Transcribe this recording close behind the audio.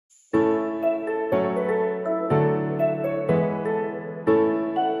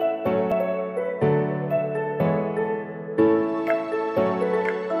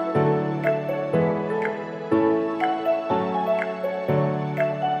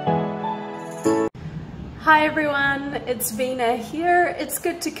Hi everyone, it's Vina here. It's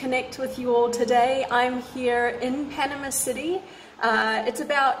good to connect with you all today. I'm here in Panama City. It's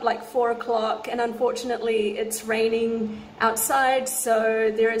about like 4 o'clock and unfortunately it's raining outside,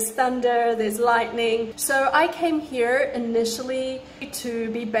 so there is thunder, there's lightning. So I came here initially to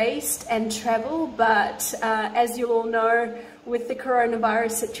be based and travel, but as you all know, with the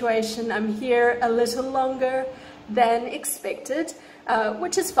coronavirus situation, I'm here a little longer than expected.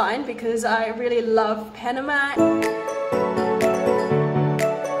 Which is fine because I really love Panama.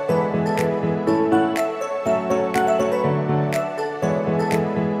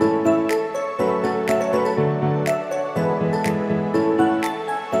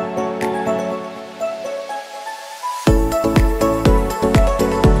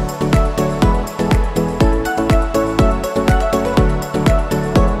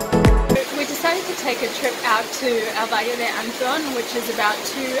 Take a trip out to Valle de Anton, which is about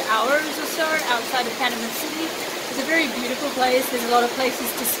 2 hours or so outside of Panama City. It's a very beautiful place. There's a lot of places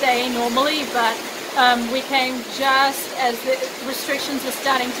to stay normally, but we came just as the restrictions were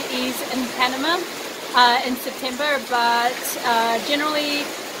starting to ease in Panama in September, but generally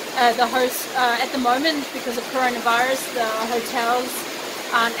the hosts at the moment, because of coronavirus, the hotels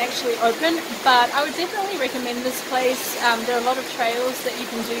aren't actually open, but I would definitely recommend this place. There are a lot of trails that you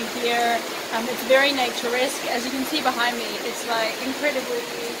can do here. It's very naturesque. As you can see behind me, it's like incredibly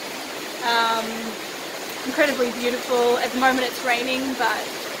beautiful. At the moment it's raining, but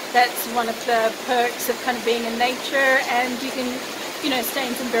that's one of the perks of kind of being in nature, and you can, stay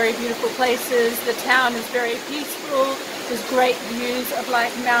in some very beautiful places. The town is very peaceful. There's great views of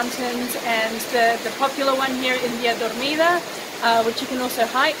like mountains, and the popular one here is Villa Dormida, which you can also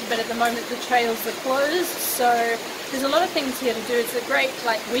hike, but at the moment the trails are closed, so there's a lot of things here to do. It's a great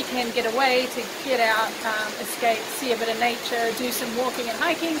weekend getaway to get out, escape, see a bit of nature, do some walking and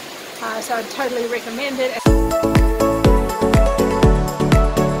hiking, so I'd totally recommend it.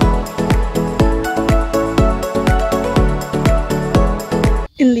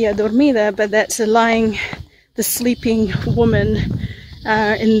 In Villa Dormida, but that's the sleeping woman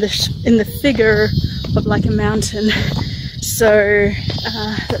in the figure of like a mountain. So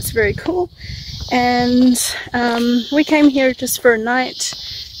that's very cool, and we came here just for a night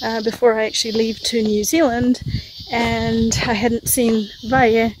before I actually leave to New Zealand, and I hadn't seen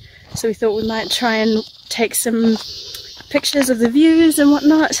Valle, so we thought we might try and take some pictures of the views and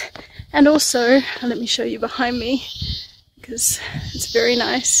whatnot. And also, let me show you behind me because it's very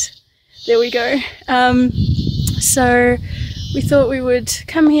nice. There we go. So we thought we would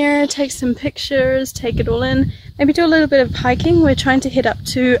come here, take some pictures, take it all in, maybe do a little bit of hiking. We're trying to head up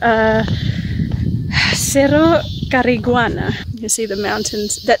to Cerro Cariguana. You can see the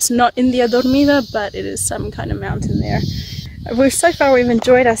mountains. That's not in Villa Dormida, but it is some kind of mountain there. So far we've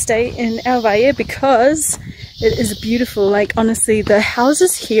enjoyed our stay in El Valle because it is beautiful. Like, honestly, the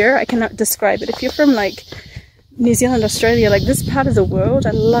houses here, I cannot describe it. If you're from like New Zealand, Australia, like this part of the world,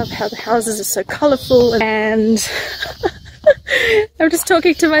 I love how the houses are so colourful, and I'm just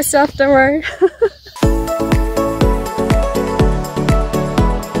talking to myself, don't worry.